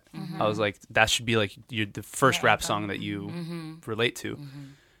relate to that. I was like, that should be like the first rap song that you relate to.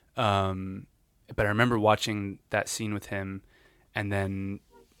 But I remember watching that scene with him, and then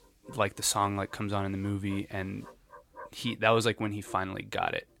like the song like comes on in the movie, and that was like when he finally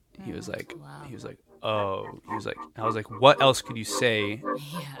got it. He was like, oh, I was like, what else could you say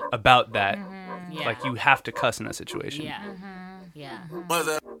about that? Yeah. Like, you have to cuss in that situation. Yeah. Yeah. I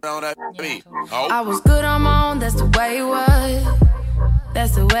was good on my own, that's the way it was.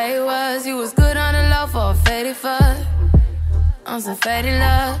 That's the way it was. You was good on the low for a faded fuck. On some faded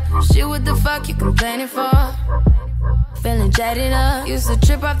love. Shit, what the fuck you complaining for? Feeling jaded up. Used to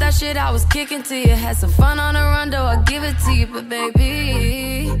trip off that shit I was kicking to you. Had some fun on the run, though I give it to you. But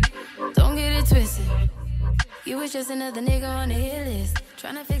baby, don't get it twisted. You was just another nigga on the hit list.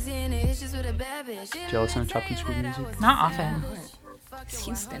 Tryna fix any issues with a bad bitch. Jealous on Chopped and Screwed music? Not often. It's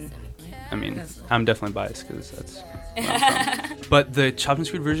Houston. I mean, I'm definitely biased because that's where I'm from. But the Chopped and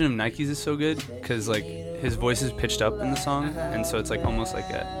Screwed version of Nike's is so good because like his voice is pitched up in the song, and so it's like almost like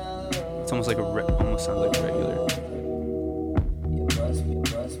almost sounds like a regular.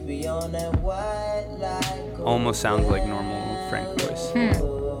 Almost sounds like normal Frank voice.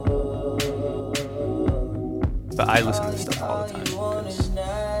 But I listen to this stuff all the time. 'Cause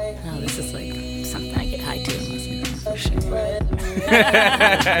No, this is like something I get high to and listen to for sure.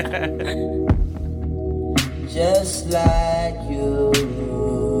 Just like you,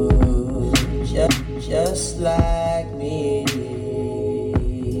 just like me.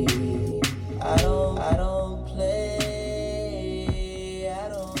 I don't play, I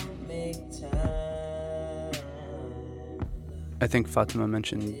don't make time. I think Fatima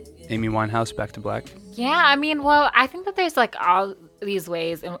mentioned Amy Winehouse, Back to Black. Yeah, I mean, well, I think that there's like all these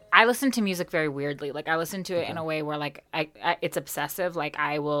ways, and I listen to music very weirdly. Like I listen to it in a way where like I it's obsessive. Like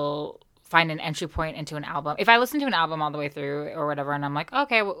I will find an entry point into an album. If I listen to an album all the way through or whatever, and I'm like,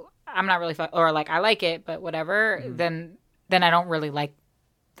 okay, well, I'm not really, or like I like it, but whatever, then I don't really like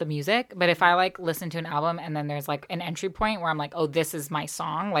the music. But if I like listen to an album and then there's like an entry point where I'm like, oh, this is my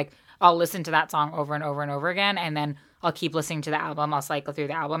song, like I'll listen to that song over and over and over again, and then I'll keep listening to the album. I'll cycle through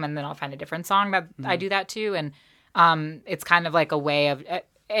the album, and then I'll find a different song that I do that too. And it's kind of like a way of,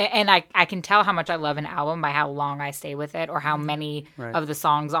 and I can tell how much I love an album by how long I stay with it, or how many of the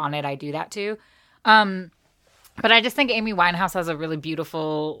songs on it I do that too. But I just think Amy Winehouse has a really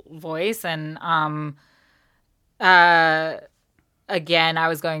beautiful voice, and again, I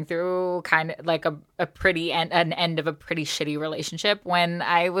was going through kind of like a pretty an end of a pretty shitty relationship when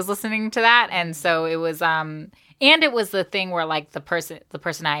I was listening to that, and so it was and it was the thing where like the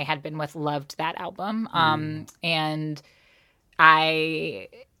person I had been with loved that album, and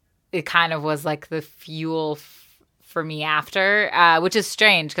it kind of was like the fuel for me after, which is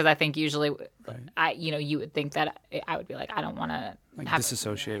strange because I think usually you would think that I would be like, I don't want to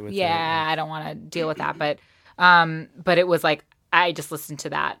disassociate with it. Yeah, I don't want to deal with that, but it was like I just listened to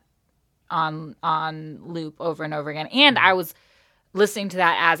that on loop over and over again, and I was listening to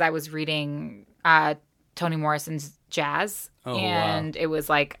that as I was reading Toni Morrison's Jazz, and it was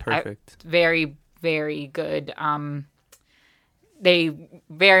like perfect, very, very good. They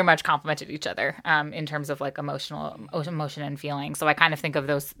very much complemented each other in terms of like emotion and feeling. So I kind of think of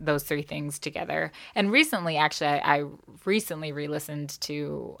those three things together. And recently, actually, I recently re-listened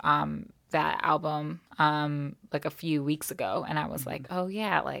to that album like a few weeks ago, and I was like, oh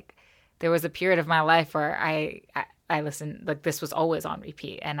yeah, like there was a period of my life where I listened, like this was always on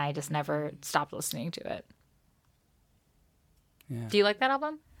repeat, and I just never stopped listening to it. Yeah. Do you like that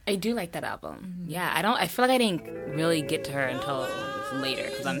album? I do like that album. Yeah, I feel like I didn't really get to her until later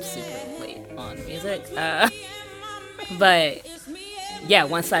because I'm super late on music. But yeah,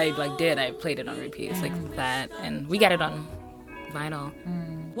 once I did, I played it on repeat. It's like that, and we got it on vinyl.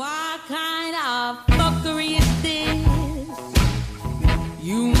 What kind of fuckery is this?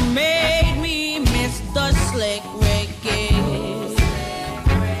 You made me miss the slick Ricky.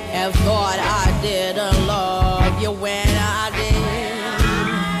 And thought I didn't love you when I did.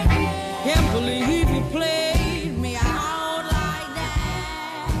 Can't believe you played me out like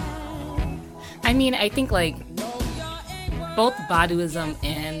that. I mean, I think both Baduizm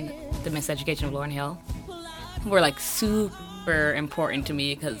and the Miseducation of Lauryn Hill were super important to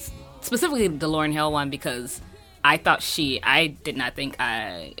me, because specifically the Lauryn Hill one, because I did not think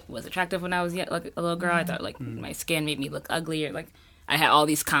I was attractive when I was a little girl. I thought my skin made me look ugly, or I had all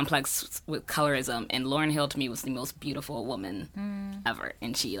these complex with colorism, and Lauryn Hill to me was the most beautiful woman ever,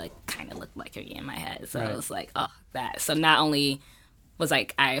 and she kind of looked like her in my head. So I was like, oh, that. So not only was I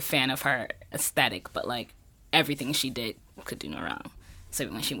a fan of her aesthetic, but everything she did could do no wrong. So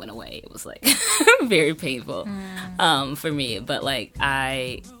when she went away, it was very painful for me. But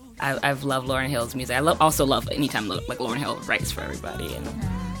I've loved Lauryn Hill's music. I also love anytime Lauryn Hill writes for everybody, and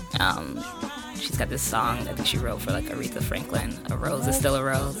she's got this song I think she wrote for Aretha Franklin. A rose is still a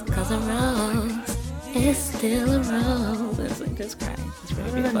rose, 'cause a rose is still a rose. It's just crying. It's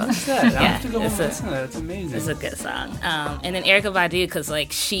really beautiful. It's amazing. It's a good song. And then Erykah Badu, because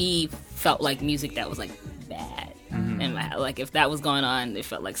she felt like music that was bad. And if that was going on, it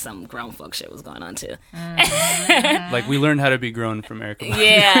felt like some grown folk shit was going on too. We learned how to be grown from Erykah Badu.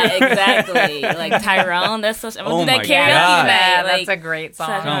 Yeah, exactly. Tyrone, that's such. I'm gonna do that karaoke night. That's a great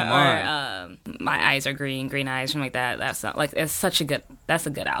song. Or My Eyes Are Green, Green Eyes, something like that. That's it's such a good. That's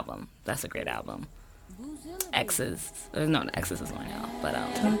a good album. That's a great album. X's. No, X's is one out, but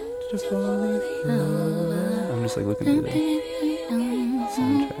I'm just looking through the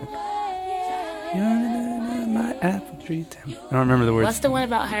soundtrack. My apple tree. I don't remember the words. What's the one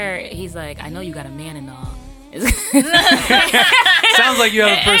about her? He's I know you got a man and all. Sounds like you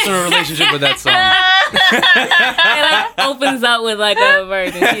have a personal relationship with that song. It opens up with a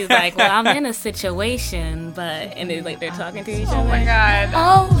verse, and she's like, "Well, I'm in a situation, but," and they're talking to each other. Oh my god.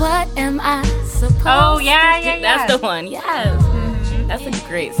 Oh, what am I supposed? Oh yeah. That's the one. Yes, that's a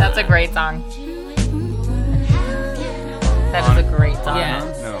great song. That's a great song. That is a great song. Yeah.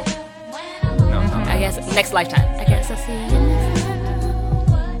 No. I guess next lifetime. I guess I'll see you next time.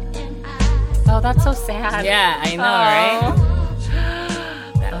 Oh, that's so sad. Yeah, I know, right?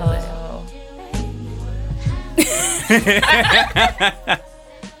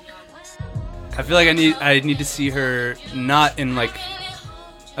 I feel like I need to see her not in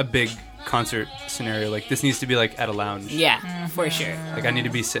a big concert scenario. This needs to be at a lounge. Yeah, for sure. I need to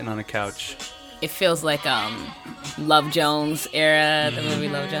be sitting on a couch. It feels like Love Jones era, the movie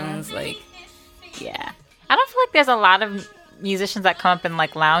Love Jones. Yeah. I don't feel like there's a lot of musicians that come up in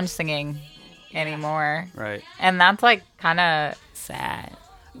lounge singing anymore. Right. And that's kind of sad.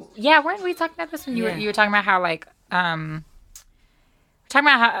 Yeah, weren't we talking about this when you were talking about how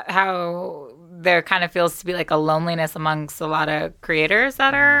how there kind of feels to be a loneliness amongst a lot of creators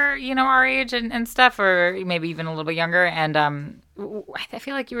that are, our age and stuff, or maybe even a little bit younger. And I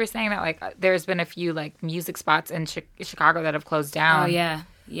feel like you were saying that there's been a few music spots in Chicago that have closed down. Oh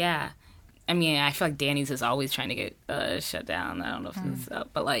yeah. I mean, I feel like Danny's is always trying to get shut down. I don't know if it's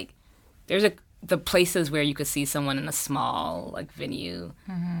up, but there's the places where you could see someone in a small venue.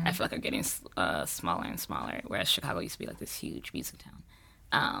 I feel like are getting smaller and smaller, whereas Chicago used to be this huge music town.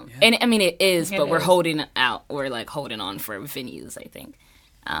 And I mean it is, but we're holding out. We're holding on for venues, I think.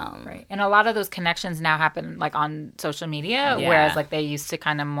 Right, and a lot of those connections now happen on social media, whereas they used to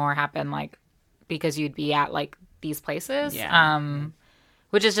kind of more happen because you'd be at these places. Yeah.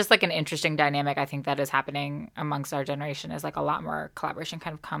 Which is just an interesting dynamic I think that is happening amongst our generation, is a lot more collaboration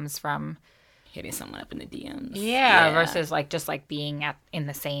kind of comes from hitting someone up in the DMs. Yeah, versus just being at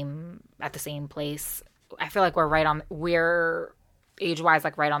the same place. I feel like we're age-wise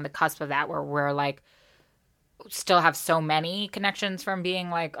right on the cusp of that, where we're still have so many connections from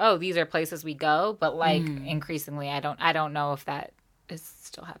being oh, these are places we go, but increasingly I don't know if that is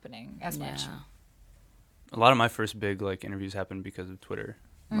still happening as much. A lot of my first big interviews happened because of Twitter.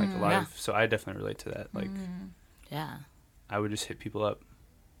 So I definitely relate to that. Yeah. I would just hit people up.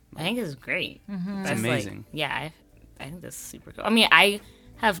 I think it's great. It's amazing. I think that's super cool. I mean, I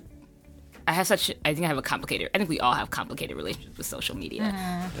think I have a complicated, I think we all have complicated relationships with social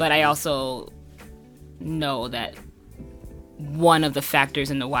media. But I also know that one of the factors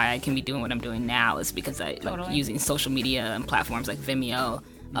in the why I can be doing what I'm doing now is because I using social media and platforms like Vimeo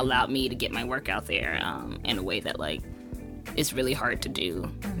allowed me to get my work out there in a way that like is really hard to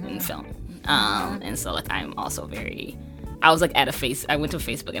do in film. And so like I'm also I was like I went to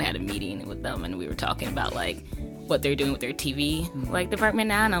Facebook and had a meeting with them, and we were talking about like what they're doing with their TV like department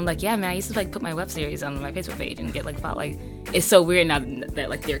now, and I'm like, yeah, man, I used to like put my web series on my Facebook page and get like about like it's so weird now that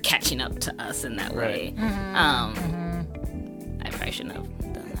like they're catching up to us in that way. I probably shouldn't have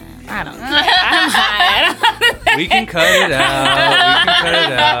done that. I don't know. I'm high. We can cut it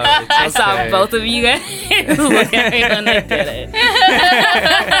out. It's I saw okay. both of you guys look at me when I did it.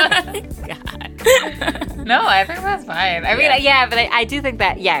 God. No, I think that's fine. I mean, yeah, but I do think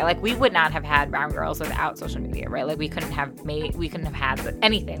that, yeah, like we would not have had Brown Girls without social media, right? Like we couldn't have had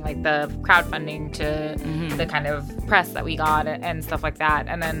anything, like the crowdfunding to the kind of press that we got and stuff like that.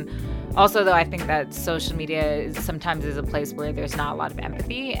 And then also, though, I think that social media sometimes is a place where there's not a lot of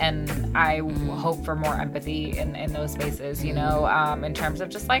empathy, and I hope for more empathy in those spaces, you know, in terms of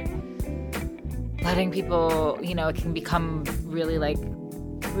just like letting people, you know, it can become really like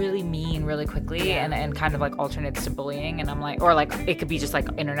really mean really quickly and kind of like alternates to bullying, and I'm like, or like it could be just like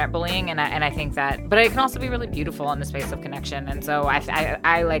internet bullying, and I think that, but it can also be really beautiful in the space of connection, and so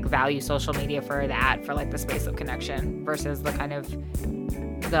I like value social media for that, for like the space of connection versus the kind of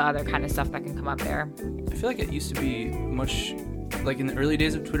the other kind of stuff that can come up there. I feel like it used to be much like in the early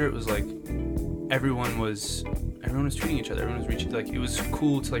days of Twitter, it was like everyone was tweeting each other. Everyone was reaching, like, it was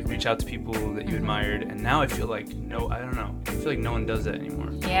cool to like reach out to people that you admired. And now I feel like I don't know. I feel like no one does that anymore.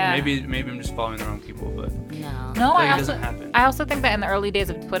 Yeah. Maybe I'm just following the wrong people, but no, it doesn't happen. I also think that in the early days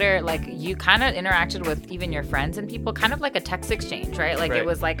of Twitter, like you kind of interacted with even your friends and people, kind of like a text exchange, right? Like it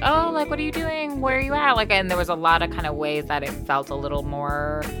was like, oh, like what are you doing? Where are you at? Like, and there was a lot of kind of ways that it felt a little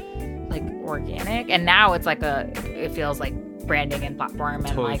more like organic. And now it's like it feels like branding and platform,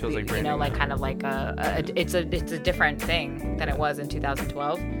 and totally like, feels like you know, like now. kind of like it's a different thing than it was in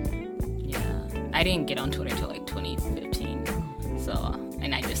 2012. Yeah, I didn't get on Twitter until like 2015, so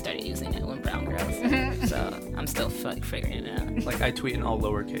and I just started using it when Brown Girls, so I'm still figuring it out. Like I tweet in all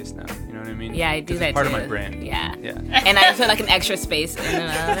lowercase now, you know what I mean? Yeah, I do that it's part too. of my brand. Yeah. And I put like an extra space in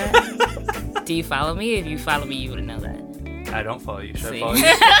another. Do you follow me? If you follow me, you would know that. I don't follow you. Should I follow you?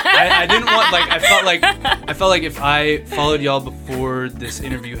 I didn't want, like, I felt like if I followed y'all before this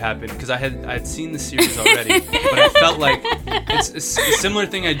interview happened, because I'd seen the series already, but I felt like it's a similar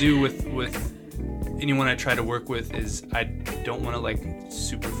thing I do with anyone I try to work with, is I don't want to like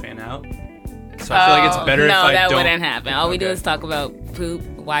super fan out. So I feel like it's better if I don't. No, that wouldn't happen. All we do is talk about poop,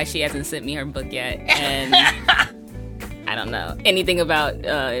 why she hasn't sent me her book yet, and I don't know anything about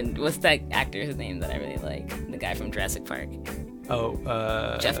what's that actor's name that I really like, the guy from Jurassic Park.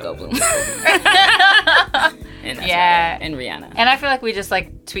 Jeff Goldblum. And and Rihanna. And I feel like we just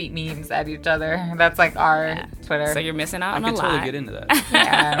like tweet memes at each other. That's like our Twitter. So you're missing out on a I could lot. totally get into that.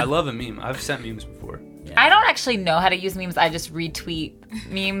 Yeah. I love a meme. I've sent memes before. I don't actually know how to use memes. I just retweet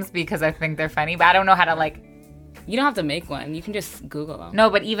memes because I think they're funny, but I don't know how to like. You don't have to make one. You can just Google them. No,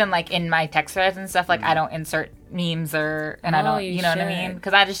 but even like in my text threads and stuff, like I don't insert memes I don't, you know what I mean?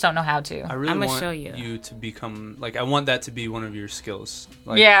 Because I just don't know how to. I really I'm gonna want show you to become, like, I want that to be one of your skills.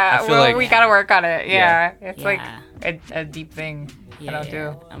 Like, yeah, I feel like we gotta work on it. Yeah, it's Yeah. like a deep thing I don't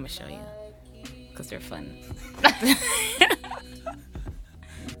do. I'm gonna show you because they're fun.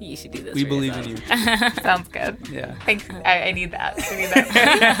 You should do this. We for believe yourself. in you. Sounds good. Yeah. Thanks. I need that.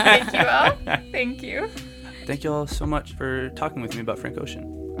 Thank you all. Thank you. Thank you all so much for talking with me about Frank Ocean.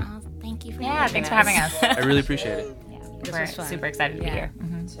 Oh, thank you for Thanks for having us. I really appreciate it. This We're was fun. super excited to be here.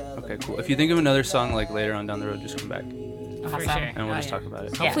 Okay, cool. If you think of another song like later on down the road, just come back For Awesome. sure. and we'll just talk about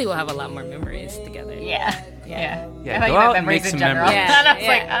it. Hopefully, we'll have a lot more memories together. Yeah. Yeah, I thought go you meant out and memories make in some general. memories. And I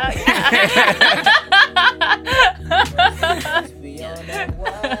was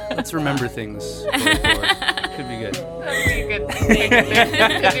like, Let's remember things going forward. Could be good.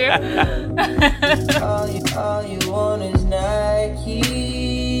 All you want is Nike.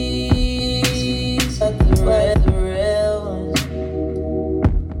 But the real ones,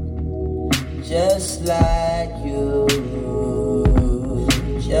 just like you,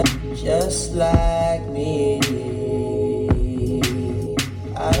 just like me.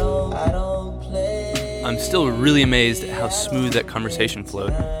 I don't play. I'm still really amazed at how smooth that conversation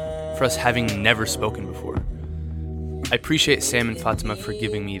flowed, for us having never spoken before. I appreciate Sam and Fatimah for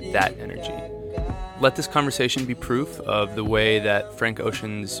giving me that energy. Let this conversation be proof of the way that Frank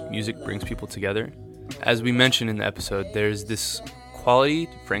Ocean's music brings people together. As we mentioned in the episode, there's this quality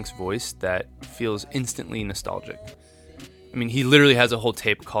to Frank's voice that feels instantly nostalgic. I mean, he literally has a whole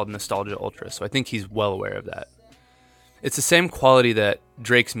tape called Nostalgia Ultra, so I think he's well aware of that. It's the same quality that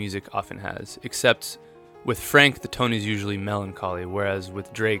Drake's music often has, except With Frank, the tone is usually melancholy, whereas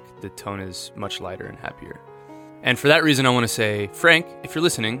with Drake, the tone is much lighter and happier. And for that reason, I want to say, Frank, if you're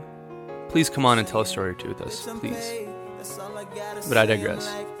listening, please come on and tell a story or two with us, please. But I digress.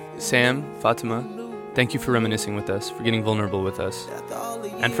 Sam, Fatimah, thank you for reminiscing with us, for getting vulnerable with us,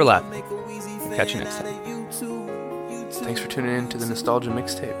 and for laughing. We'll catch you next time. Thanks for tuning in to the Nostalgia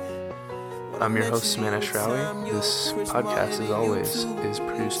Mixtape. I'm your host, Samana Shrawi. This podcast, as always, is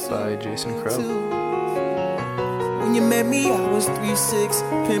produced by Jason Crow. When you met me, I was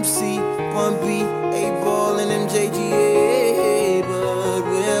 3'6", Pimp C, 1B, 8-ball, and MJGA. But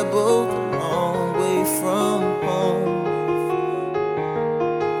we're both a long way from home.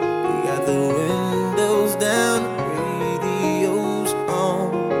 We got the windows down, the radio's on.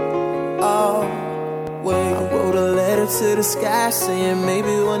 Always. I wrote a letter to the sky saying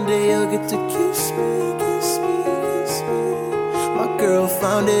maybe one day you'll get to kiss me, kiss me, kiss me. My girl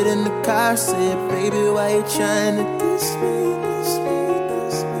found it in the car, said, baby, why you trying to diss me, diss me,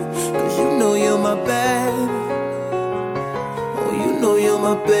 diss me? Cause you know you're my baby. Oh, you know you're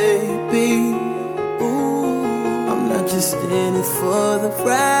my baby. Ooh, I'm not just in it for the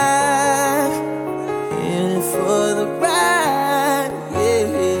ride, in it for the